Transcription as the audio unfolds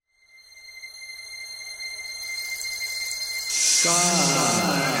Ian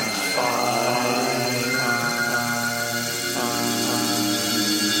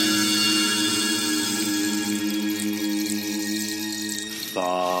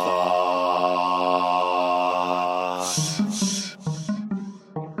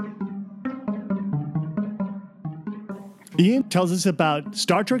tells us about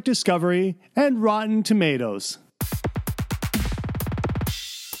Star Trek Discovery and Rotten Tomatoes.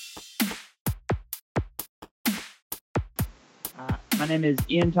 My name is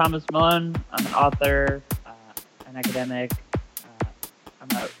Ian Thomas Mullen. I'm an author, an academic.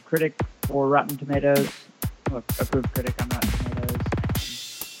 I'm a critic for Rotten Tomatoes. I'm an approved critic on Rotten Tomatoes.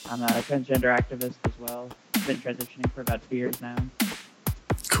 And I'm a transgender activist as well. I've been transitioning for about 2 years now.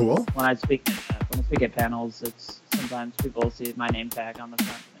 Cool. When I speak at panels, it's sometimes people see my name tag on the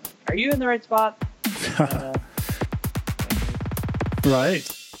front. Like, are you in the right spot?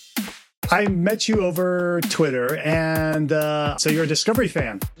 Right. I met you over Twitter, and so you're a Discovery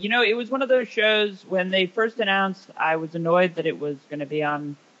fan. You know, it was one of those shows when they first announced, I was annoyed that it was going to be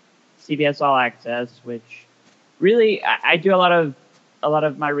on CBS All Access, which really, I do a lot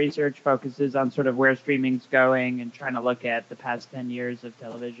of my research focuses on sort of where streaming's going and trying to look at the past 10 years of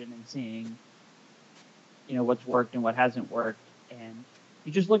television and seeing, you know, what's worked and what hasn't worked. And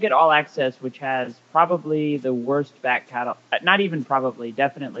you just look at All Access, which has probably the worst back catalog, not even probably,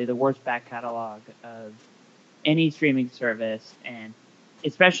 definitely the worst back catalog of any streaming service. And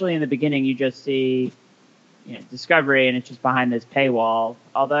especially in the beginning, you just see, you know, Discovery, and it's just behind this paywall.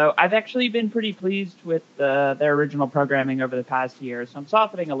 Although I've actually been pretty pleased with their original programming over the past year, so I'm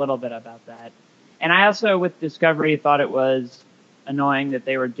softening a little bit about that. And I also, with Discovery, thought it was annoying that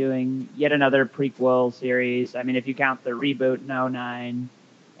they were doing yet another prequel series. I mean, if you count the reboot in 2009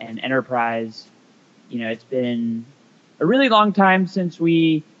 and Enterprise, you know, it's been a really long time since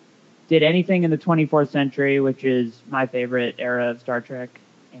we did anything in the 24th century, which is my favorite era of Star Trek.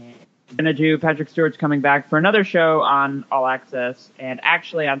 And I'm going to do Patrick Stewart's coming back for another show on All Access. And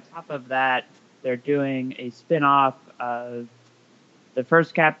actually, on top of that, they're doing a spin-off of the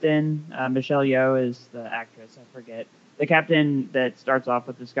first captain. Michelle Yeoh is the actress, I forget. The captain that starts off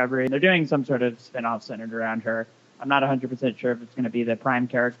with Discovery. They're doing some sort of spin-off centered around her. I'm not 100% sure if it's going to be the Prime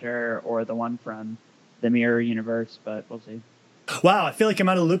character or the one from the Mirror Universe, but we'll see. Wow, I feel like I'm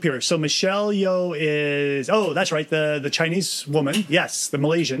out of the loop here. So Michelle Yeoh is, oh, that's right, the Chinese woman. Yes, the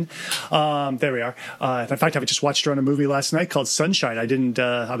Malaysian. There we are. In fact, I just watched her on a movie last night called Sunshine. I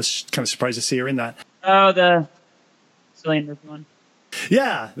was kind of surprised to see her in that. Oh, the Cillian Murphy one?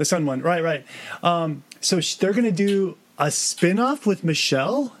 Yeah, the Sun one. Right. So they're going to do a spin-off with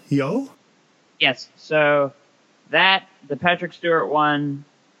Michelle Yeoh? Yes, so that, the Patrick Stewart one,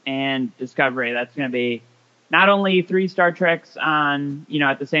 and Discovery, that's going to be not only 3 Star Treks on, you know,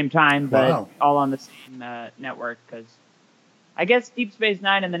 at the same time, but all on the same network, because I guess Deep Space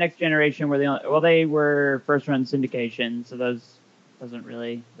Nine and The Next Generation were they were first-run syndication, so those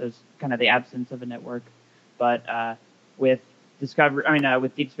kind of the absence of a network. But with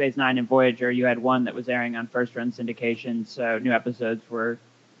Deep Space Nine and Voyager, you had one that was airing on first-run syndication, so new episodes were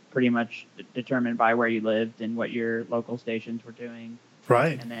pretty much determined by where you lived and what your local stations were doing.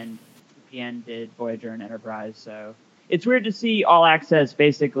 Right. And then UPN did Voyager and Enterprise, so it's weird to see All Access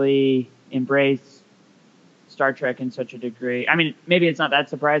basically embrace Star Trek in such a degree. I mean, maybe it's not that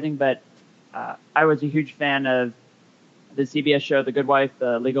surprising, but I was a huge fan of the CBS show The Good Wife,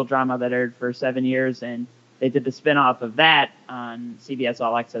 the legal drama that aired for 7 years, and they did the spin-off of that on CBS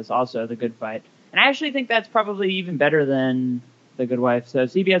All Access also, The Good Fight. And I actually think that's probably even better than The Good Wife. So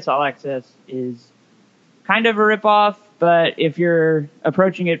CBS All Access is kind of a ripoff, but if you're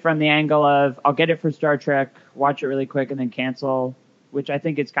approaching it from the angle of, I'll get it for Star Trek, watch it really quick, and then cancel, which I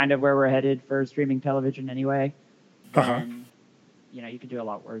think is kind of where we're headed for streaming television anyway, then, you know, you could do a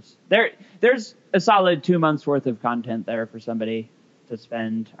lot worse. There's a solid 2 months worth of content there for somebody to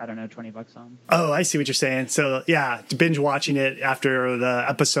spend, I don't know, $20 on. Oh, I see what you're saying. So yeah, binge watching it after the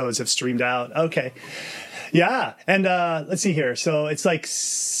episodes have streamed out. Okay. Yeah. And let's see here. So it's like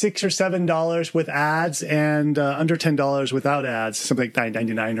 $6 or $7 with ads and under $10 without ads, something like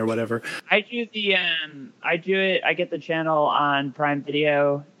 $9.99 or whatever. I get the channel on Prime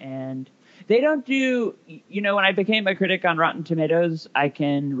Video, and they don't do, you know, when I became a critic on Rotten Tomatoes, I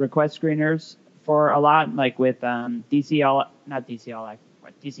can request screeners for a lot, like with DC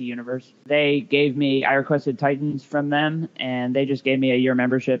Universe. I requested Titans from them, and they just gave me a year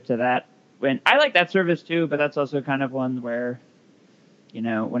membership to that. When I like that service too, but that's also kind of one where, you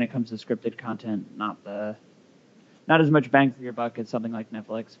know, when it comes to scripted content, not as much bang for your buck as something like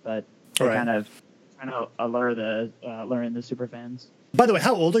Netflix, but kind of allure in the super fans. By the way,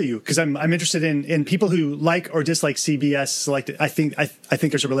 how old are you? Because I'm interested in people who like or dislike CBS. I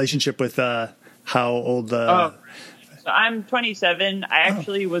think there's a relationship with how old the. Oh, so I'm 27. I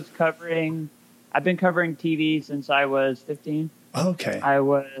actually was covering. I've been covering TV since I was 15. Okay. I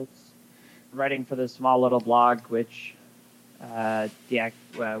was writing for this small little blog, which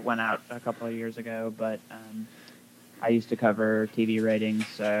went out a couple of years ago, but I used to cover TV ratings,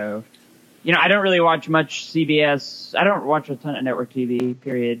 so I don't really watch much CBS. I don't watch a ton of network TV,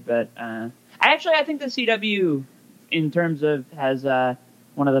 period. But I think the CW, in terms of, has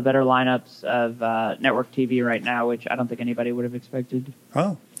one of the better lineups of network TV right now, which I don't think anybody would have expected.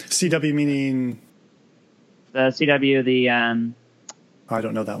 Oh, CW meaning the CW, I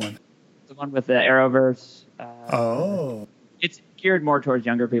don't know that one. The one with the Arrowverse. Oh. It's geared more towards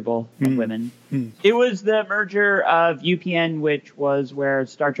younger people and women. It was the merger of UPN, which was where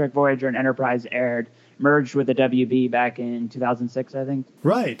Star Trek Voyager and Enterprise aired, merged with the WB back in 2006, I think.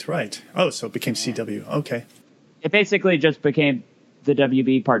 Right. Oh, so it became CW. Okay. It basically just became the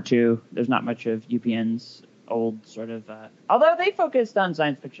WB Part 2. There's not much of UPN's old sort of... although they focused on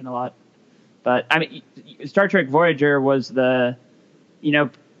science fiction a lot. But, I mean, Star Trek Voyager was the...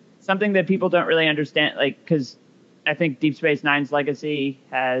 something that people don't really understand, because I think Deep Space Nine's legacy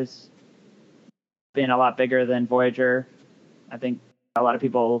has been a lot bigger than Voyager. I think a lot of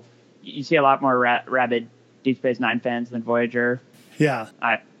people, you see a lot more rabid Deep Space Nine fans than Voyager. Yeah.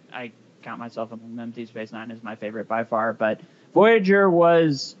 I count myself among them. Deep Space Nine is my favorite by far, but Voyager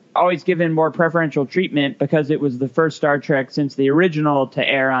was always given more preferential treatment because it was the first Star Trek since the original to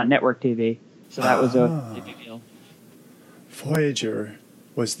air on network TV. So that was a big deal. Voyager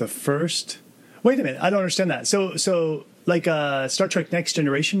was the first. Wait a minute, I don't understand that. So like Star Trek Next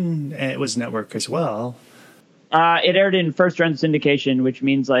Generation, it was network as well. It aired in first run syndication, which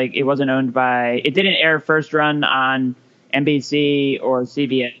means it wasn't owned by. It didn't air first run on NBC or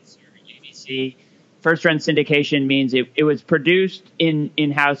CBS or ABC. First run syndication means it was produced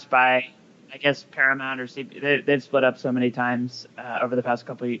in house by, I guess, Paramount or CBS. They've split up so many times over the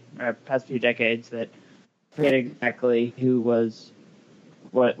past few decades that I forget exactly who was.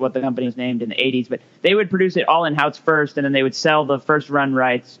 What the company was named in the 80s, but they would produce it all in-house first, and then they would sell the first-run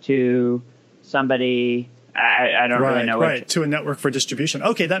rights to somebody, I don't really know. Right, to a network for distribution.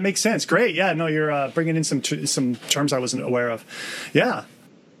 Okay, that makes sense. Great. Yeah, no, you're bringing in some terms I wasn't aware of. Yeah.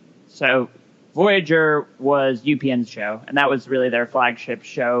 So Voyager was UPN's show, and that was really their flagship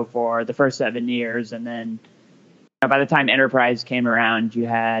show for the first 7 years, and then by the time Enterprise came around, you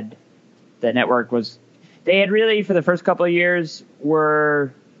had the network was... They had really, for the first couple of years,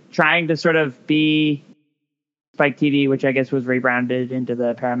 were trying to sort of be Spike TV, which I guess was rebranded into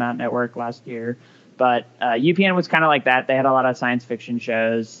the Paramount Network last year. But UPN was kind of like that. They had a lot of science fiction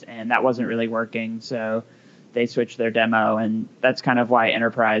shows, and that wasn't really working. So they switched their demo, and that's kind of why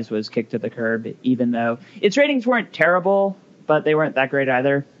Enterprise was kicked to the curb, even though its ratings weren't terrible, but they weren't that great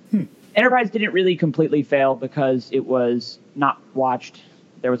either. Enterprise didn't really completely fail because it was not watched.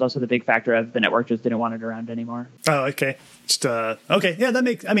 There was also the big factor of the network just didn't want it around anymore. Oh, okay. Just, okay. Yeah, that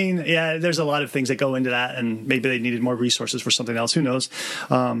makes, there's a lot of things that go into that, and maybe they needed more resources for something else. Who knows?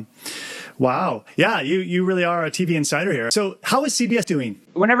 Wow. Yeah, you really are a TV insider here. So how is CBS doing?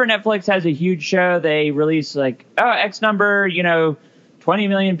 Whenever Netflix has a huge show, they release X number, 20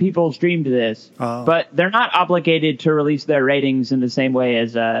 million people streamed this. But they're not obligated to release their ratings in the same way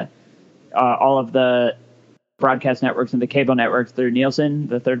as all of the broadcast networks and the cable networks through Nielsen,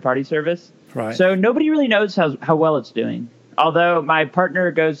 the third-party service. Right. So nobody really knows how well it's doing. Although my partner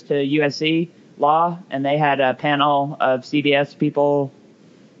goes to USC Law, and they had a panel of CBS people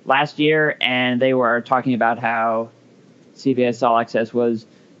last year, and they were talking about how CBS All Access was,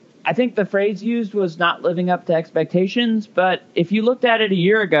 I think the phrase used was not living up to expectations, but if you looked at it a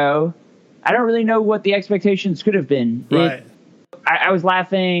year ago, I don't really know what the expectations could have been. Right. I was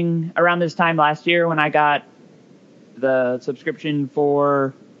laughing around this time last year when I got the subscription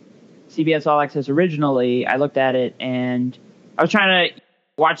for CBS All Access originally. I looked at it and I was trying to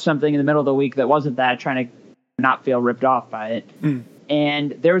watch something in the middle of the week that wasn't that, trying to not feel ripped off by it.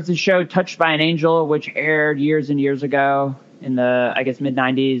 And there was this show Touched by an Angel, which aired years and years ago in the, I guess,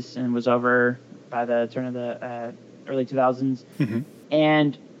 mid-90s and was over by the turn of the early 2000s.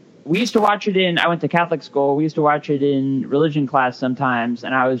 And we used to watch it I went to Catholic school. We used to watch it in religion class sometimes,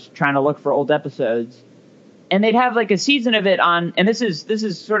 and I was trying to look for old episodes. And they'd have a season of it on, and this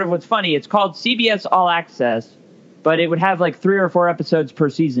is sort of what's funny. It's called CBS All Access, but it would have 3 or 4 episodes per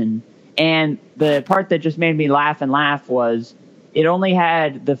season. And the part that just made me laugh was it only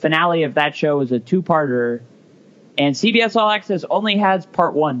had, the finale of that show was a 2-parter, and CBS All Access only has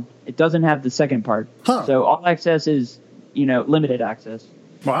part 1. It doesn't have the second part. So All Access is limited access.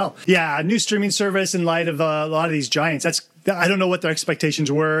 Wow. Yeah, new streaming service in light of a lot of these giants. I don't know what their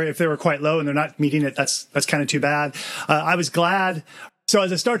expectations were. If they were quite low and they're not meeting it, that's kind of too bad. I was glad. So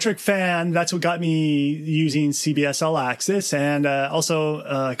as a Star Trek fan, that's what got me using CBS All Access, and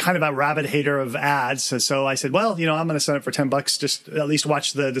also kind of a rabid hater of ads. So I said, well, I'm going to sign up for $10, just at least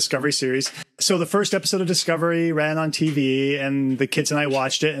watch the Discovery series. So the first episode of Discovery ran on TV, and the kids and I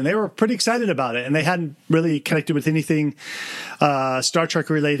watched it, and they were pretty excited about it. And they hadn't really connected with anything Star Trek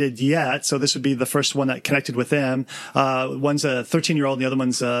related yet. So this would be the first one that connected with them. One's a 13-year-old, and the other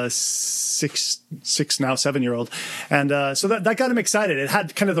one's a 7-year-old. And so that got them excited. It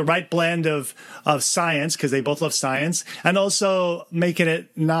had kind of the right blend of science, because they both love science, and also making it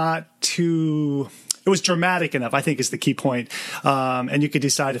not too... It was dramatic enough, I think, is the key point. And you could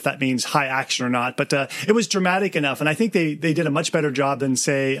decide if that means high action or not. But it was dramatic enough, and I think they did a much better job than,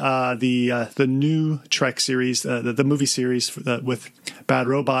 say, the new Trek series, the movie series with Bad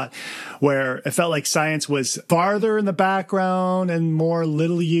Robot, where it felt like science was farther in the background and more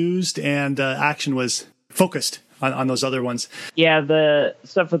little used, and action was focused on those other ones. Yeah, the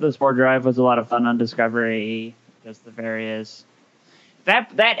stuff with the spore drive was a lot of fun on Discovery. Just the various...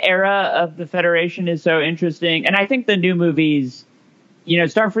 That era of the Federation is so interesting. And I think the new movies,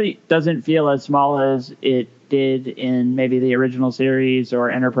 Starfleet doesn't feel as small as it did in maybe the original series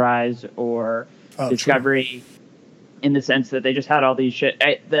or Enterprise or Discovery, true. In the sense that they just had all these shit.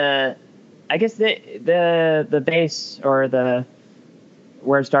 I guess the base, or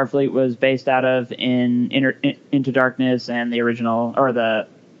where Starfleet was based out of in Into Darkness and the original reboot.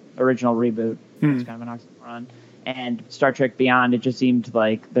 It's kind of an oxymoron. And Star Trek Beyond, it just seemed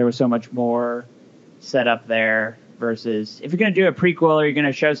like there was so much more set up there, versus if you're going to do a prequel or you're going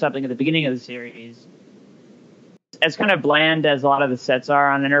to show something at the beginning of the series, as kind of bland as a lot of the sets are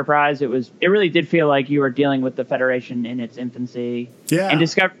on Enterprise, it really did feel like you were dealing with the Federation in its infancy. Yeah. And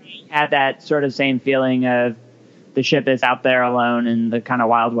Discovery had that sort of same feeling of the ship is out there alone in the kind of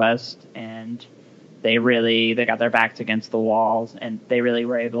Wild West, and they got their backs against the walls, and they really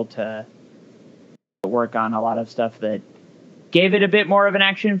were able to work on a lot of stuff that gave it a bit more of an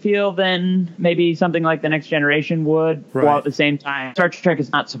action feel than maybe something like The Next Generation would. Right. While at the same time, Star Trek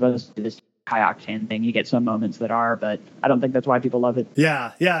is not supposed to be this high octane thing. You get some moments that are, but I don't think that's why people love it.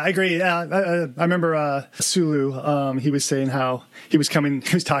 Yeah, I agree. Yeah, I remember Sulu. He was saying how he was making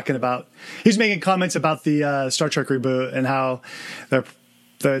comments about the Star Trek reboot and how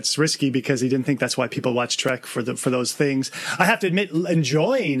it's risky, because he didn't think that's why people watch Trek, for those things. I have to admit,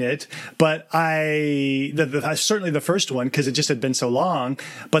 enjoying it, but certainly the first one, because it just had been so long.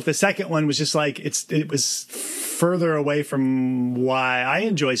 But the second one was just like it was further away from why I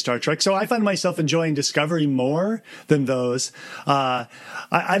enjoy Star Trek. So I find myself enjoying Discovery more than those.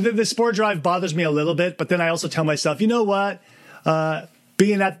 The spore drive bothers me a little bit, but then I also tell myself, you know what?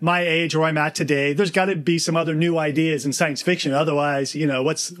 Being at my age, or I'm at today, there's got to be some other new ideas in science fiction. Otherwise,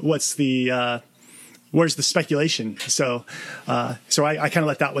 where's the speculation? So I kind of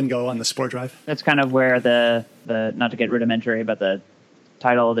let that one go on the spore drive. That's kind of where the not to get rudimentary, but the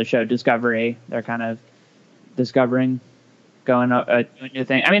title of the show, Discovery, they're kind of discovering, going doing a new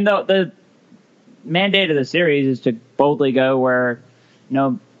thing. I mean, the mandate of the series is to boldly go where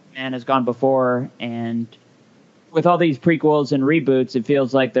no man has gone before, and with all these prequels and reboots, it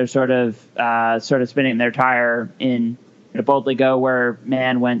feels like they're sort of spinning their tire to boldly go where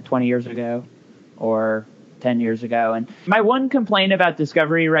man went 20 years ago or 10 years ago. And my one complaint about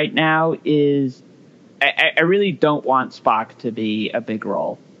Discovery right now is I really don't want Spock to be a big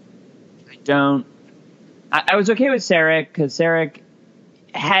role. I was okay with Sarek, because Sarek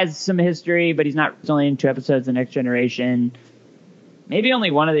has some history, but he's only in 2 episodes of The Next Generation. Maybe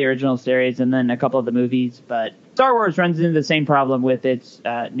only one of the original series, and then a couple of the movies, but Star Wars runs into the same problem with its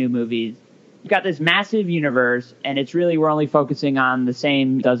new movies. You've got this massive universe, and we're only focusing on the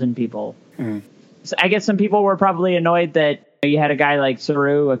same dozen people. So I guess some people were probably annoyed that you had a guy like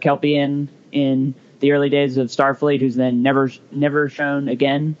Saru, a Kelpian, in the early days of Starfleet, who's then never shown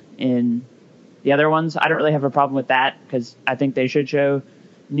again in the other ones. I don't really have a problem with that, because I think they should show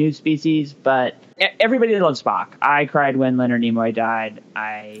new species, but everybody loves Spock. I cried when Leonard Nimoy died.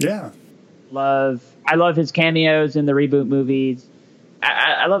 I love his cameos in the reboot movies.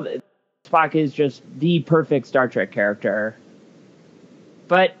 I love it. Spock is just the perfect Star Trek character.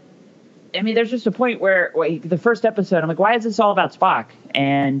 But I mean, there's just a point where the first episode, I'm like, why is this all about Spock?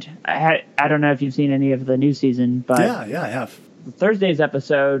 And I don't know if you've seen any of the new season, but yeah, I have. Thursday's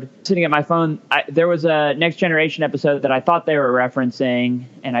episode, sitting at my phone, there was a Next Generation episode that I thought they were referencing,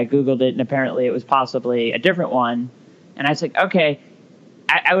 and I Googled it, and apparently it was possibly a different one. And I was like, okay,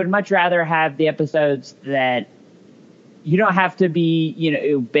 I would much rather have the episodes that you don't have to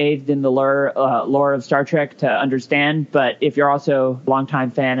be, bathed in the lore of Star Trek to understand. But if you're also a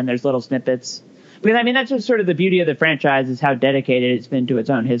longtime fan and there's little snippets, but I mean, that's just sort of the beauty of the franchise is how dedicated it's been to its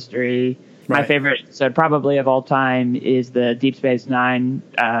own history. Right. My favorite episode probably of all time is the Deep Space Nine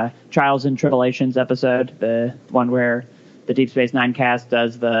Trials and Tribulations episode, the one where the Deep Space Nine cast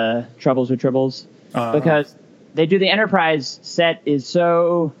does the Troubles with Tribbles, because they do the Enterprise set is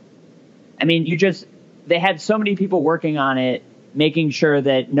so, I mean, they had so many people working on it, making sure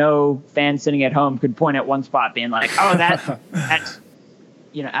that no fan sitting at home could point at one spot being like, oh, that's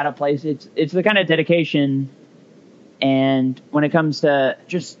out of place. It's the kind of dedication. And when it comes to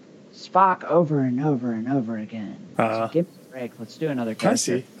just Spock over and over and over again, give me a break. Let's do another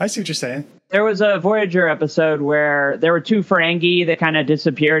character. I see what you're saying. There was a Voyager episode where there were two Ferengi that kind of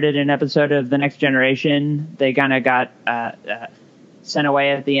disappeared in an episode of The Next Generation. They kind of got sent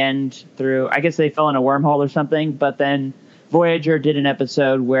away at the end through, I guess they fell in a wormhole or something, but then Voyager did an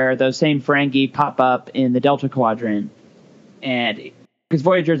episode where those same Ferengi pop up in the Delta Quadrant. And because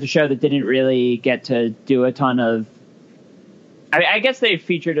Voyager is a show that didn't really get to do a ton of, I guess they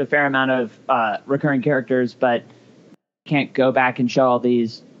featured a fair amount of recurring characters, but can't go back and show all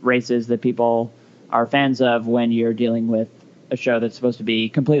these races that people are fans of when you're dealing with a show that's supposed to be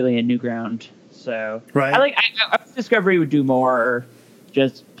completely in new ground. So right. I wish Discovery would do more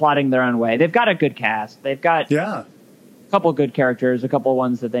just plotting their own way. They've got a good cast. They've got a couple good characters, a couple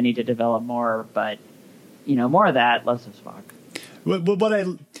ones that they need to develop more, but more of that, less of Spock. What I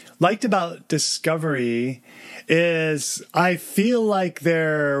liked about Discovery is I feel like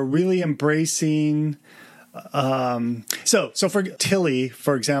they're really embracing. So for Tilly,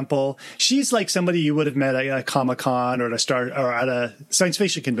 for example, she's like somebody you would have met at a Comic-Con or at a science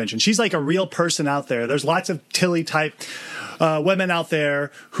fiction convention. She's like a real person out there. There's lots of Tilly type women out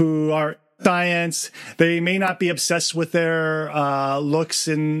there who are science. They may not be obsessed with their looks,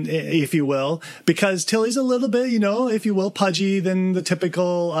 if you will, because Tilly's a little bit, if you will, pudgy than the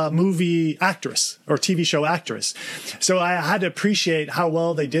typical movie actress or TV show actress. So I had to appreciate how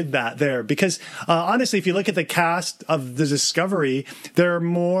well they did that there, because honestly, if you look at the cast of the Discovery, they're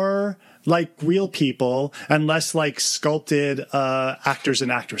more like real people and less like sculpted actors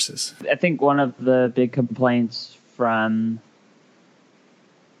and actresses. I think one of the big complaints from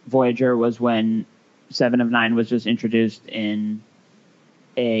Voyager was when Seven of Nine was just introduced in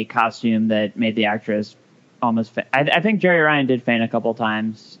a costume that made the actress almost I think Jerry Ryan did faint a couple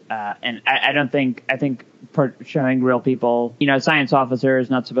times, and I think showing real people, science officer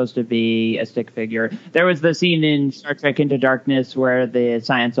is not supposed to be a stick figure. There was the scene in Star Trek Into Darkness where the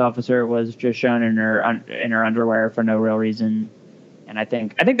science officer was just shown in her underwear for no real reason, and I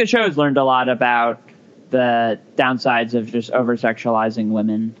think the show has learned a lot about the downsides of just over-sexualizing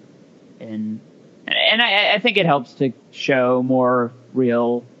women. And I think it helps to show more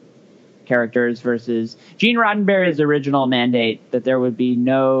real characters versus Gene Roddenberry's original mandate that there would be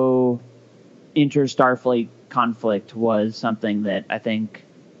no inter-Starfleet conflict was something that I think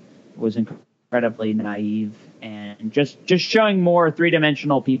was incredibly naive. And just showing more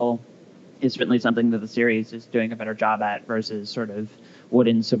three-dimensional people is certainly something that the series is doing a better job at versus sort of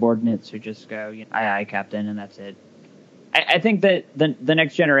wooden subordinates who just go, aye, Captain, and that's it. I think that the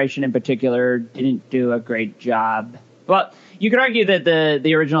Next Generation in particular didn't do a great job. Well, you could argue that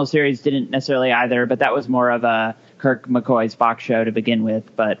the original series didn't necessarily either, but that was more of a Kirk McCoy Spock show to begin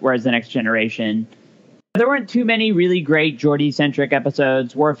with. But whereas the Next Generation, there weren't too many really great Geordi-centric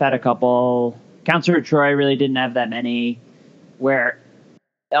episodes. Worf had a couple. Counselor Troy really didn't have that many, where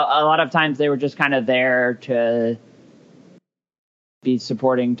a lot of times they were just kind of there to be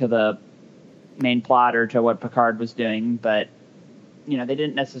supporting to the main plot or to what Picard was doing, but they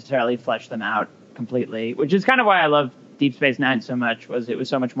didn't necessarily flesh them out completely, which is kind of why I love Deep Space Nine so much. Was it was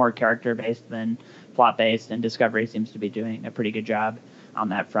so much more character based than plot based, and Discovery seems to be doing a pretty good job on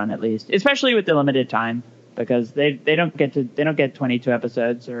that front, at least, especially with the limited time, because they don't get 22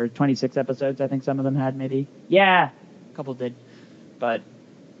 episodes or 26 episodes. I think some of them had maybe. Yeah, a couple did, but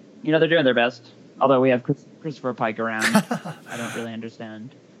they're doing their best. Although we have Christopher Pike around, I don't really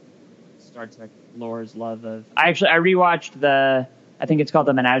understand Star Trek lore's love of. I rewatched I think it's called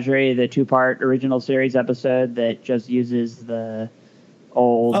The Menagerie, the 2-part original series episode that just uses the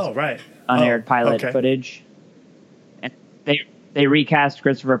old unaired pilot footage. And they recast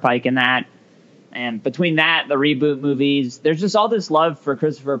Christopher Pike in that. And between that, the reboot movies, there's just all this love for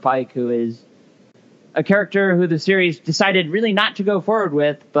Christopher Pike, who is a character who the series decided really not to go forward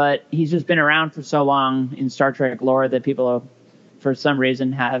with, but he's just been around for so long in Star Trek lore that people, for some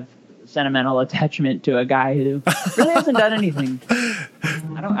reason, have sentimental attachment to a guy who really hasn't done anything.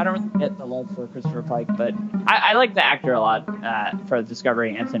 I don't really get the love for Christopher Pike, but I like the actor a lot for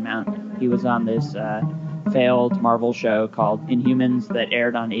discovering Anson Mount. He was on this failed Marvel show called Inhumans that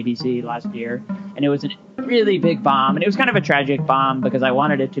aired on ABC last year, and it was a really big bomb, and it was kind of a tragic bomb because I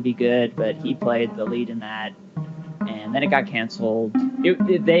wanted it to be good, but he played the lead in that, and then it got canceled.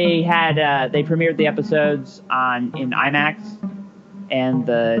 They premiered the episodes in IMAX, and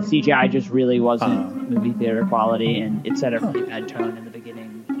the CGI just really wasn't movie theater quality, and it set a really bad tone in the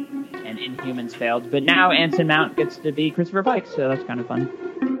beginning, and Inhumans failed. But now Anson Mount gets to be Christopher Pike, so that's kind of fun.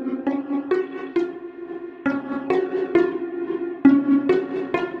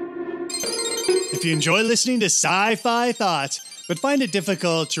 If you enjoy listening to Sci-Fi Thoughts, but find it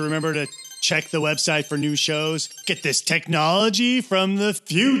difficult to remember to check the website for new shows, get this technology from the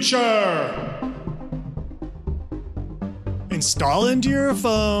future. Install into your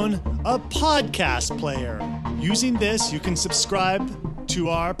phone a podcast player. Using this, you can subscribe to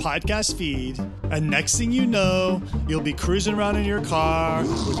our podcast feed, and next thing you know, you'll be cruising around in your car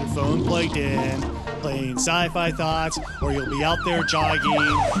with your phone plugged in, playing Sci-Fi Thoughts, or you'll be out there jogging,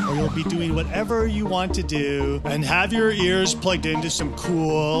 or you'll be doing whatever you want to do, and have your ears plugged into some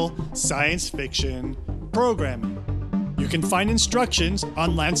cool science fiction programming. You can find instructions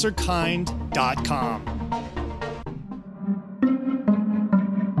on lancerkind.com.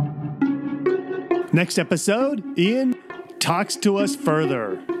 Next episode, Ian talks to us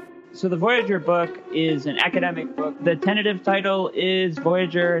further. So the Voyager book is an academic book. The tentative title is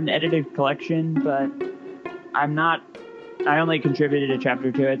Voyager, an edited collection, but I only contributed a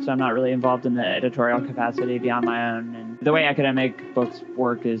chapter to it, so I'm not really involved in the editorial capacity beyond my own. And the way academic books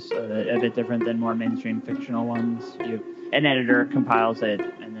work is a bit different than more mainstream fictional ones. An editor compiles it,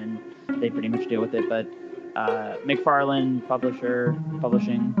 and then they pretty much deal with it. But McFarlane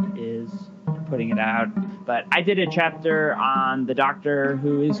Publishing is putting it out. But I did a chapter on the Doctor,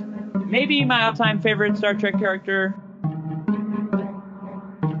 who is maybe my all-time favorite Star Trek character.